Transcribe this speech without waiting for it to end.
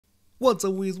What's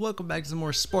up, wees? Welcome back to some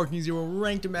more Sparking Zero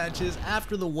ranked matches.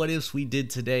 After the what ifs we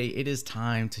did today, it is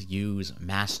time to use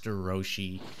Master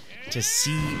Roshi to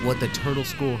see what the Turtle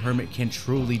School Hermit can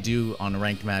truly do on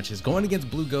ranked matches. Going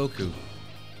against Blue Goku.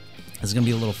 This is gonna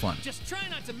be a little fun. Just try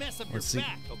not to mess up your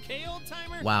back, okay, old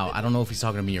timer? Wow, I don't know if he's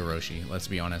talking to me or Roshi, let's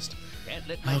be honest.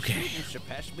 Okay.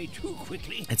 Me too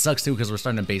quickly. It sucks too because we're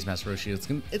starting to base Master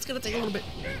Roshi. It's gonna take a little bit.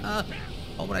 Oh,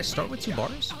 would I start with 2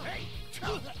 bars?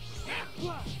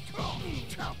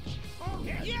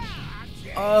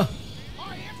 Ow.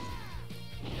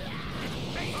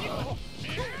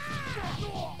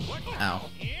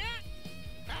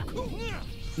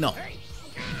 No.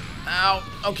 Ow.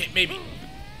 Okay, maybe.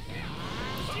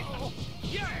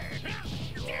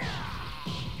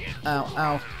 Ow,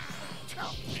 ow.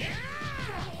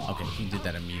 Okay, he did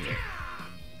that immediately.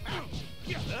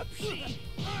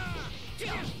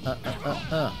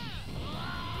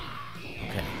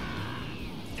 Okay.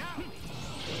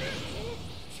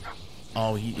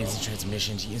 Oh, he is in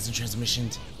transmission. He is in transmission.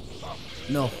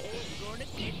 No.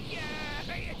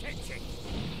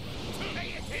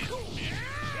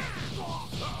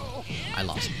 I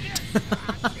lost.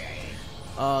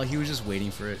 Oh, he was just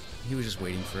waiting for it. He was just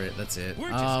waiting for it. That's it.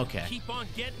 Oh, okay. He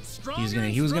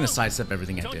was gonna sidestep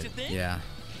everything I did. Yeah.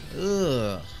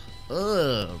 Ugh.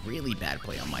 Really bad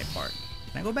play on my part.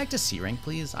 Can I go back to C rank,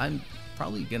 please? I'm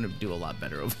probably gonna do a lot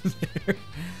better over there.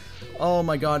 Oh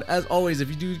my god. As always,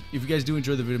 if you guys do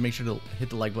enjoy the video, make sure to hit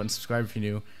the like button, subscribe if you're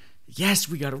new. Yes,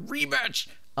 we got a rematch.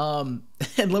 And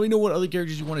let me know what other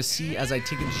characters you want to see as I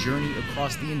take a journey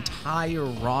across the entire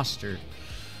roster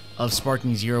of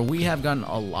Sparking Zero. We have gotten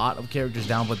a lot of characters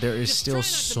down, but there is still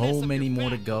so many more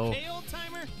to go.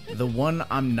 The one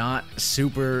I'm not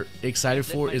super excited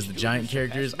for is the giant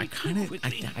characters. I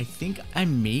think I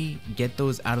may get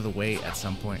those out of the way at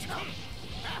some point.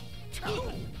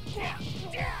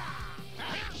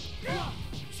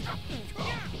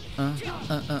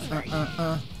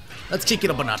 Let's kick it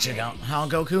up a notch again, huh,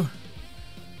 Goku?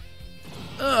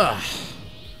 Ugh.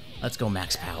 Let's go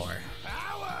max power.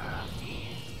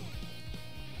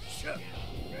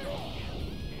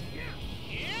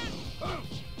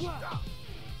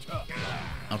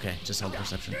 Okay, just held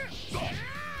perception.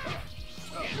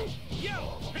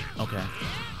 Okay.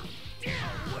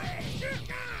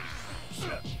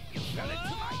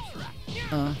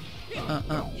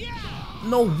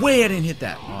 No way I didn't hit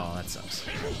that. Oh, that sucks.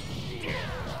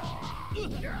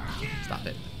 Stop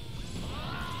it.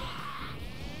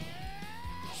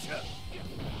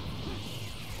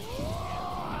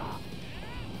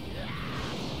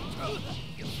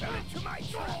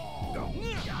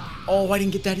 Oh, I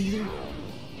didn't get that either.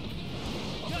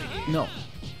 No.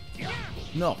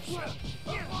 No.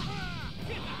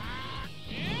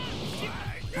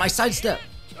 My sidestep.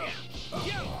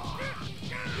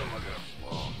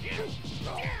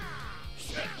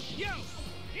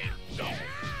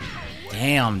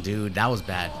 Damn, dude, that was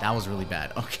bad. That was really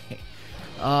bad. Okay.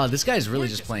 This guy's really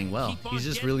just playing well. He's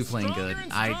just really playing good.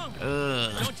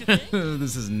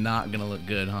 This is not gonna look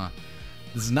good, huh?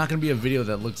 This is not gonna be a video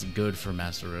that looks good for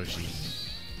Master Roshi.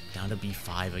 Down to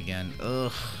B5 again.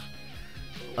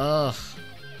 Ugh.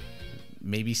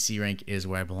 Maybe C rank is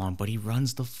where I belong, but he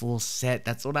runs the full set.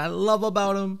 That's what I love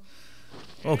about him.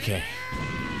 Okay.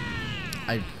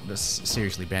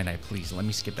 Seriously, Bandai, please let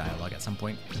me skip dialogue at some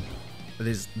point.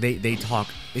 They talk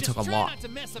a lot.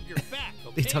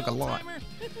 They talk a lot.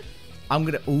 I'm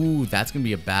gonna. Ooh, that's gonna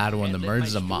be a bad one. The Merge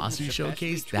Zamasu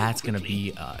showcase. That's gonna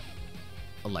be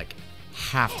like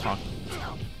half talk.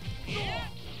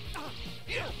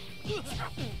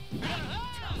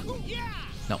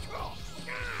 No.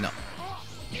 No.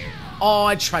 Oh,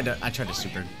 I tried to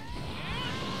super.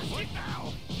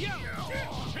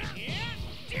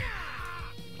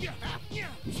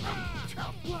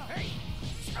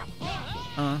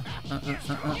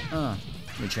 Let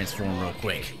me transform real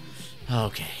quick.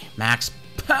 Okay, max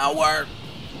power.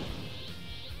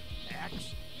 Max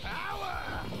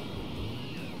power.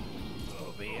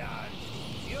 Go beyond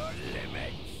your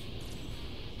limits.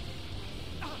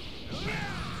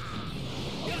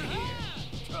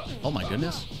 Oh my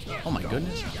goodness. Oh my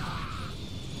goodness.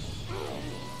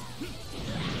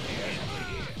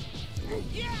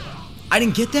 I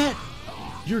didn't get that?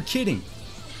 You're kidding.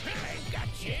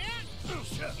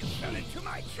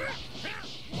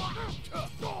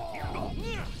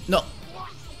 No.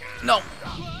 No.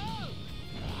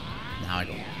 Now I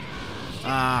don't.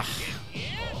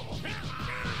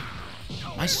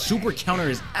 My super counter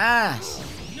is ass.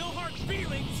 No hard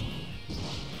feelings.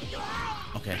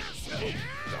 Okay.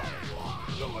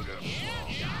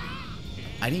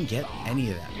 I didn't get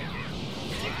any of that.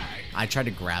 I tried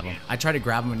to grab him.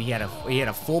 And he had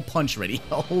a full punch ready.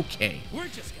 Okay.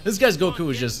 This guy's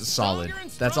Goku is just solid.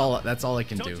 That's all I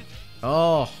can do.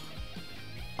 Oh,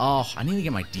 I need to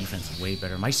get my defense way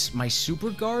better. My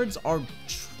super guards are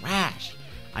trash.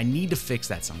 I need to fix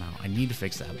that somehow.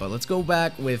 But let's go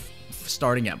back with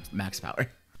starting at max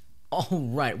power. All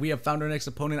right, we have found our next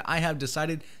opponent. I have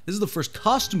decided this is the first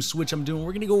costume switch I'm doing.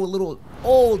 We're gonna go a little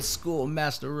old school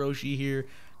Master Roshi here,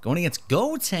 going against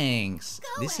Gotenks.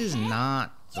 This is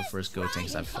not the first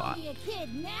Gotenks I've fought.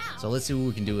 So let's see what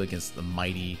we can do against the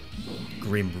mighty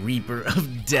Grim Reaper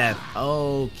of Death.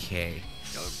 Okay.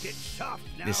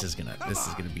 This is gonna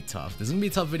be tough. This is gonna be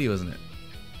a tough video, isn't it?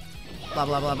 Blah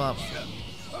blah blah blah.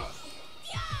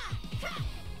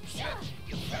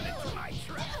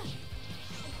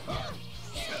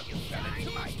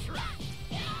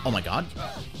 Oh my god.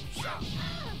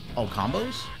 Oh,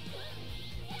 combos?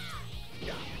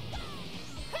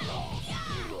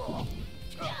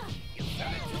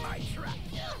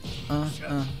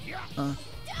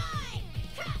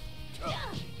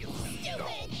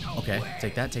 Okay,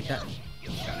 take that. Take that.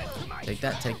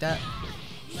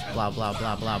 Blah, blah,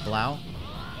 blah, blah, blah.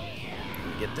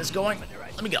 Get this going.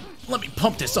 Let me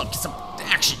pump this up. Get some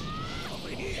action.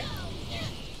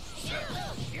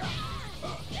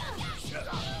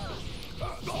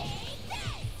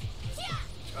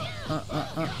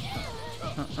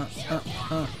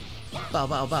 Bow,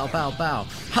 bow, bow, bow, bow.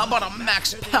 How about a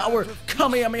max power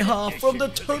Kamehameha from the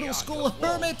Turtle School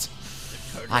Hermit?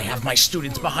 I have my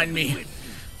students behind me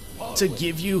to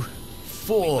give you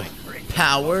full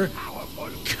power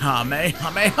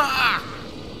Kamehameha.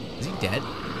 Is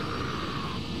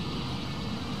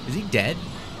he dead?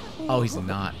 Oh, he's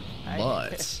not.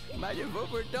 But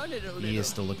he is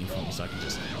still looking for me, so I can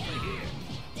just...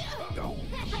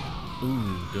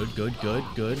 Ooh, good.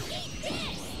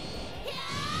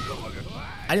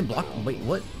 I didn't block. Wait,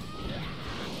 what?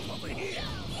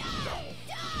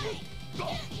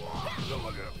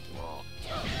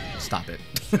 Stop it.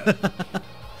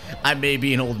 I may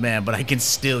be an old man, but I can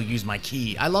still use my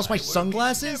ki. I lost my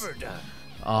sunglasses?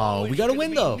 Oh, we gotta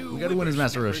win, though. We gotta win as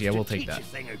Master Roshi. I will take that.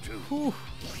 Whew.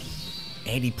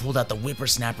 And he pulled out the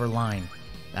whippersnapper line.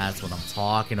 That's what I'm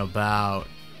talking about.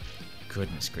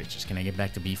 Goodness gracious. Can I get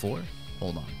back to B4?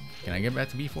 Hold on. Can I get back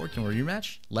to B4? Can we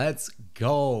rematch? Let's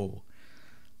go.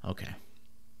 Okay.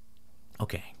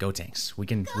 Okay, Gotenks. We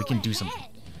can do something.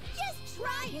 Just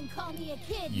try and call me a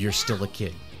kid. You're still a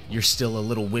kid. You're still a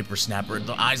little whippersnapper in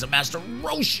the eyes of Master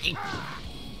Roshi.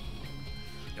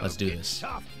 Let's do this.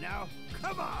 Now,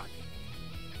 come on.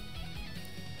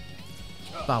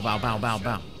 Bow, bow, bow, bow,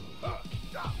 bow.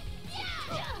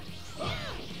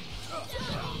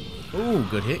 Ooh,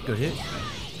 good hit.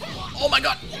 Oh my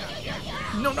god!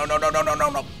 No.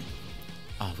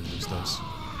 Oh, we lose those.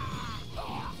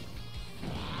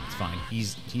 It's fine.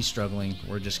 He's struggling.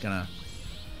 We're just gonna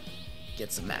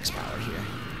get some max power here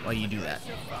while you do that.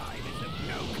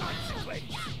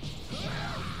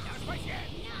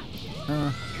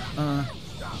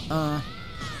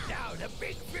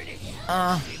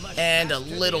 And a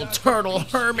little turtle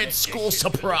hermit school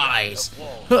surprise.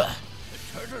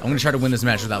 I'm gonna try to win this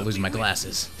match without losing my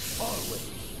glasses.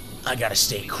 I gotta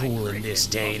stay cool in this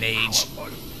day and age.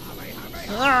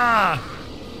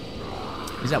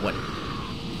 Is that what?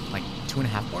 Like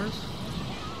 2.5 bars?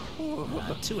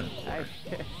 2.25.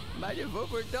 Might have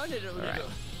overdone it a little. Right.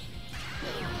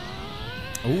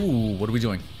 Ooh, what are we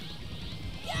doing?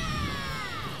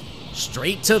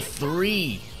 Straight to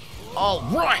 3. All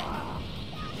right.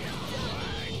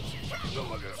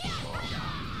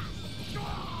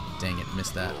 Dang it,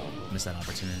 missed that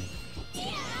opportunity.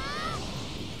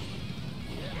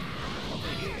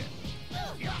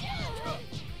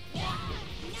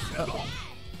 Oh.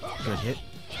 Good hit.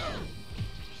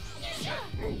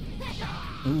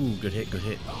 Ooh, good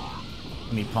hit.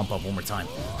 Let me pump up one more time.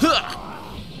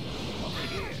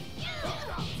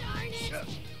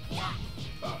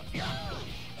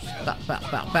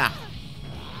 Bow.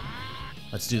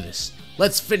 Let's do this.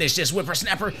 Let's finish this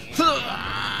whippersnapper.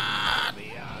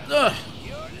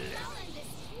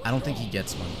 I don't think he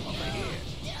gets one.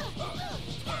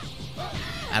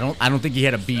 I don't think he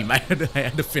had a beam. I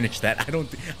had to finish that.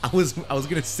 I was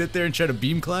gonna sit there and try to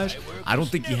beam clash. I don't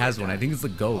think he has one. I think it's the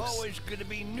ghost.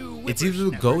 It's either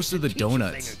the ghost or the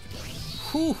donuts.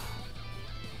 Whew.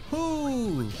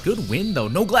 Good win though.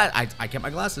 No glass. I kept my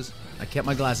glasses.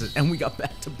 And we got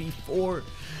back to B4.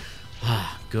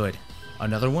 Good.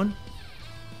 Another one.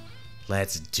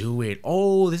 Let's do it.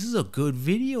 Oh, this is a good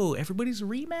video. Everybody's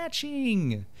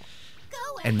rematching.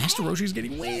 And Master Roshi's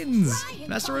getting wins.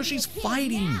 Master Roshi's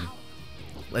fighting.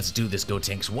 Let's do this,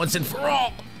 Gotenks, once and for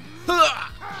all.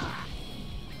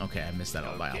 Okay, I missed that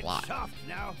out by a lot. Soft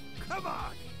now. Come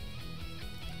on.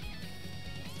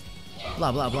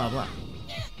 Blah, blah, blah, blah.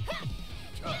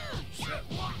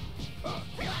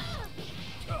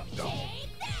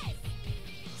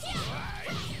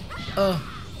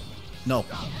 No.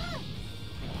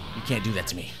 You can't do that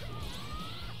to me.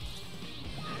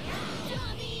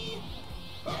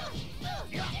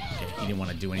 Okay, he didn't want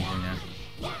to do anything there.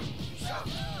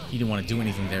 He didn't want to do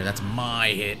anything there. That's my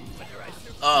hit.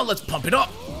 Oh, let's pump it up.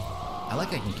 I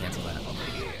like I can cancel that.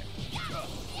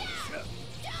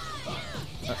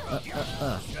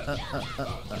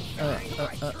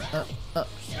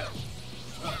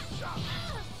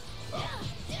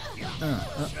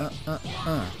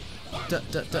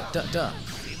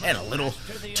 And a little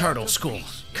turtle school.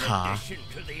 Ka.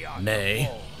 May.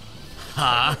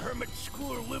 Ha.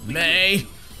 May.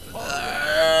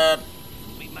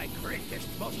 My greatest,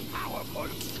 most powerful.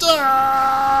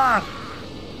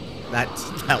 That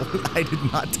I did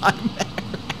not time that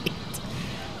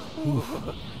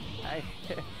right.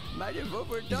 I might have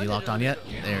overdone Is he locked it. on yet?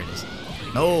 There it is.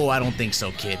 No, I don't think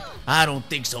so, kid. I don't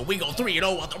think so. We go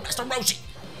 3-0 on the Master Roshi.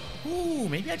 Ooh,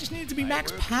 maybe I just needed to be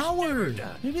max powered.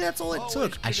 Maybe that's all it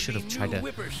took. I should have tried to.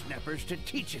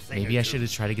 Maybe I should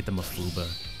have tried to get the Mafuba.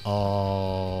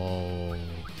 Oh,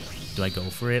 do I go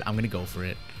for it? I'm gonna go for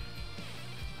it.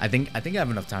 I think I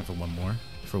have enough time for one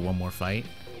more fight.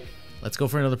 Let's go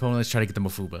for another opponent. Let's try to get the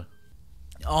Mafuba.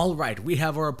 All right, we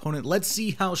have our opponent. Let's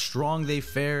see how strong they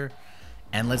fare,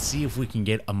 and let's see if we can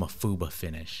get a Mafuba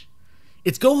finish.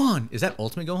 It's Gohan. Is that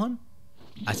Ultimate Gohan?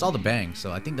 I saw the bang,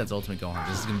 so I think that's Ultimate Gohan.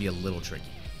 This is gonna be a little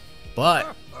tricky,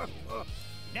 but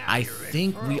I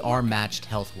think we are matched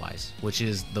health-wise, which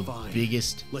is the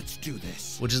biggest. Let's do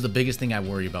this. Which is the biggest thing I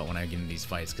worry about when I get in these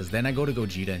fights, because then I go to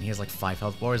Gogeta and he has like 5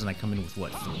 health bars, and I come in with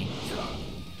what, 3?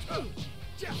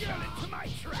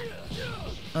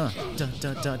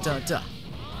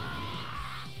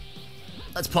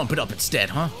 Let's pump it up instead,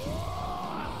 huh?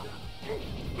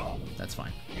 That's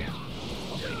fine.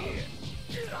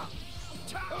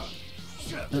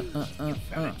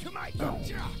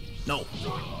 No,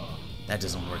 that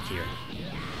doesn't work here.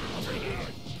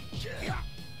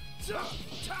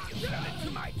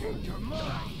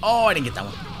 Oh, I didn't get that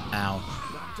one. Ow.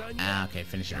 Ah, okay,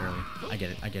 finish it early. I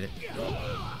get it. I get it.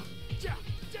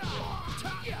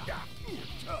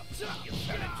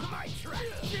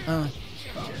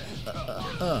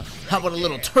 How about a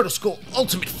little Turtle Skull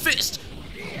Ultimate Fist?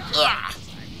 Ah.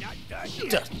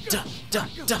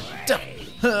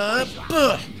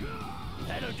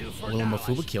 Will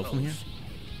Mafuba kill from here?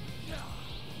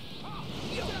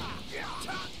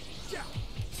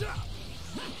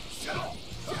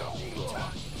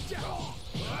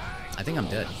 I think I'm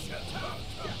dead.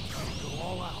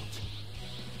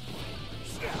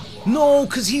 No,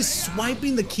 because he's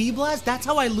swiping the Ki Blast? That's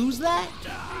how I lose that?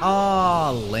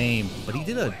 Oh, lame. But he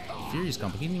did a Furious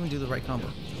combo. He didn't even do the right combo.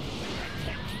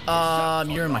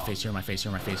 You're in my face, you're in my face,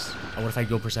 you're in my face. What if I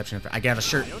go Perception? I got a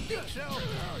shirt. Oh,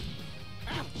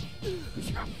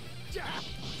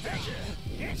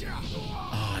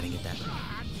 I didn't get that.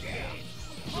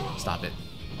 Stop it.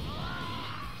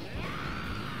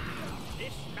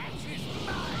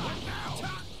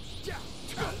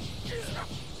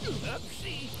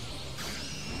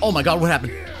 Oh my god, what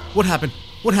happened? What happened?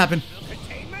 What happened?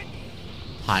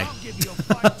 Hi.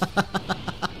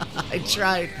 I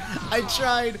tried. I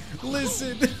tried.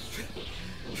 Listen.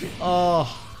 Oh.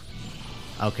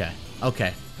 Okay.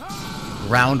 Okay.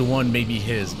 Round 1 may be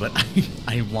his, but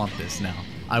I want this now.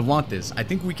 I want this. I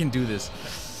think we can do this.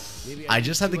 I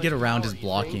just have to get around his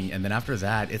blocking, and then after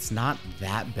that, it's not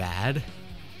that bad.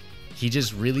 He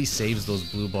just really saves those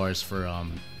blue bars for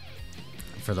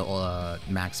the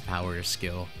max power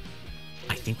skill.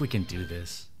 I think we can do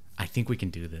this. I think we can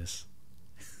do this.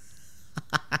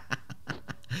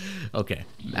 Okay,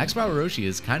 Max Power Roshi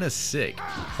is kind of sick.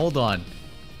 Hold on.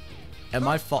 Am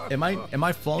I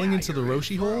falling into the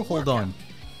Roshi hole? Hold on.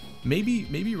 Maybe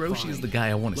Roshi is the guy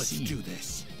I want to see. Let's do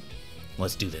this.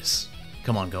 Let's do this.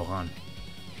 Come on, Gohan.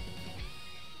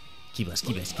 Ki Blast,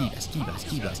 Ki Blast, Ki Blast, Ki Blast,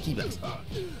 Ki Blast, Ki Blast.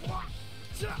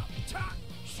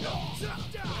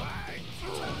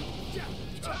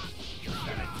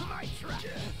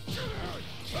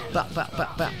 Ba ba ba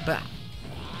ba ba.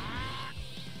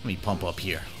 Let me pump up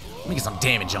here. Let me get some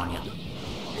damage on you.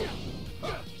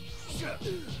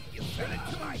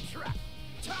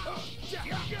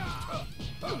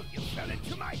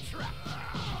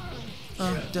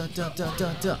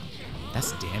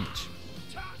 That's damage.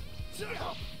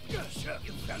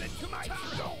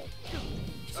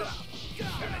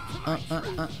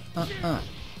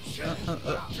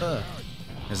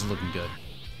 This is looking good.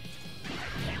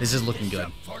 This is looking good.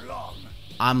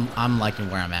 I'm liking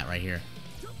where I'm at right here.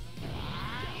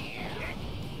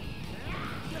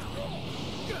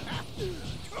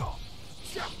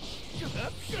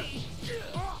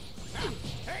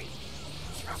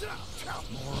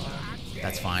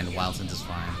 That's fine. Wild Sense is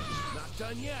fine.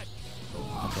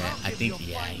 Okay, I think,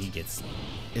 yeah, he gets...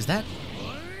 Is that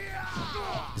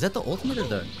the ultimate or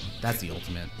the... That's the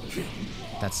ultimate.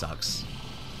 That sucks.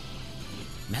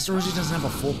 Master Roshi doesn't have a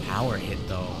full power hit,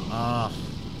 though.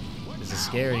 This is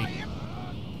scary.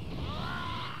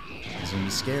 This is gonna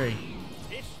be scary.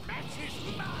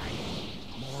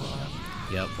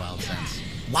 Yep, Wild Sense.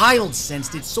 Wild Sense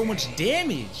did so much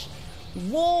damage!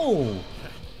 Whoa!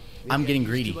 I'm getting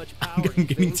greedy. I'm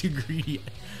getting too greedy.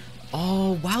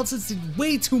 Oh, Wild Sense did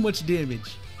way too much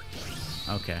damage.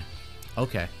 Okay.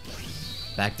 Okay.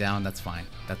 Back down. That's fine.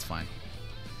 That's fine.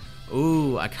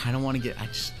 Ooh, I kind of want to get...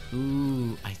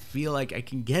 Ooh, I feel like I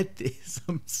can get this.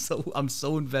 I'm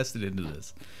so invested into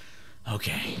this.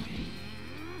 Okay.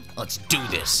 Let's do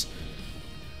this.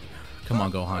 Come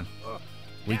on, Gohan.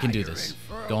 We can do this.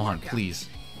 Gohan, please.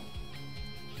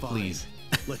 Please.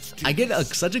 I get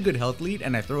such a good health lead,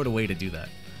 and I throw it away to do that.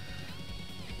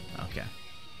 Okay.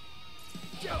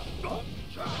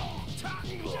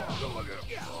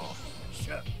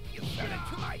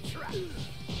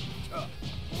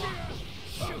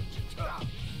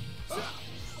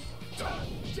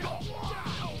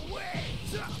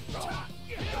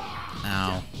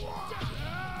 Ow.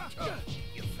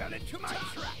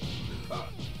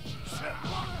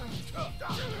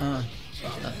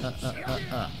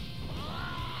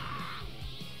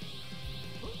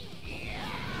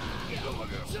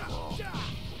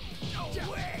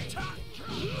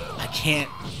 I can't.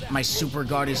 My super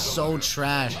guard is so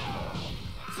trash.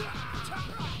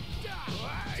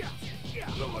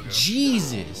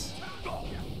 Jesus.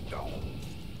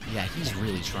 Yeah, he's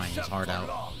really trying his heart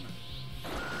out.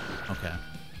 Okay.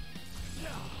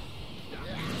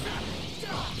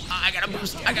 I gotta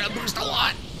boost a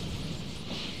lot.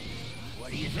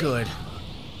 Good.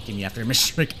 Get me after him,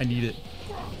 Shrek. I need it.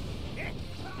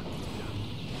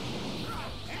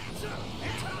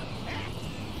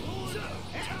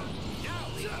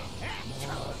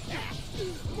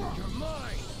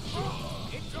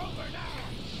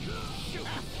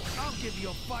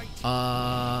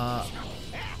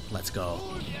 Let's go.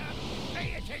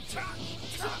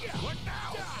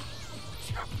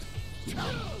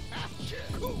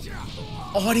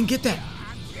 Oh, I didn't get that.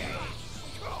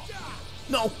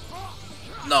 No.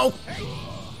 No.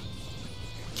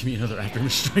 Give me another after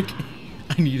strike.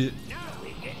 I need it.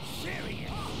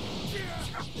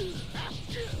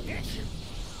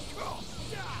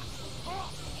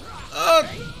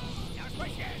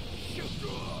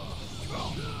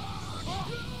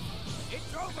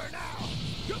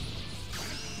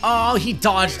 Oh, he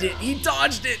dodged it. He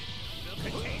dodged it.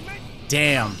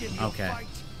 Damn. Okay.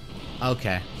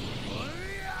 Okay.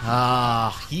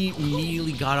 He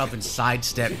immediately got up and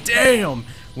sidestepped. Damn.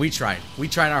 We tried. We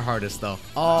tried our hardest, though.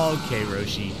 Okay,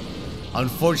 Roshi.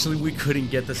 Unfortunately, we couldn't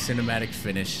get the cinematic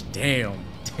finish. Damn.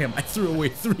 Damn, I threw away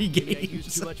 3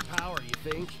 games. Too much power,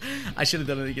 you think? I should have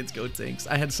done it against Gotenks.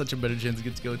 I had such a better chance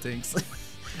against Gotenks.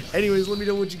 Anyways, let me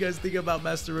know what you guys think about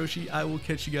Master Roshi. I will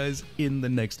catch you guys in the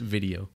next video.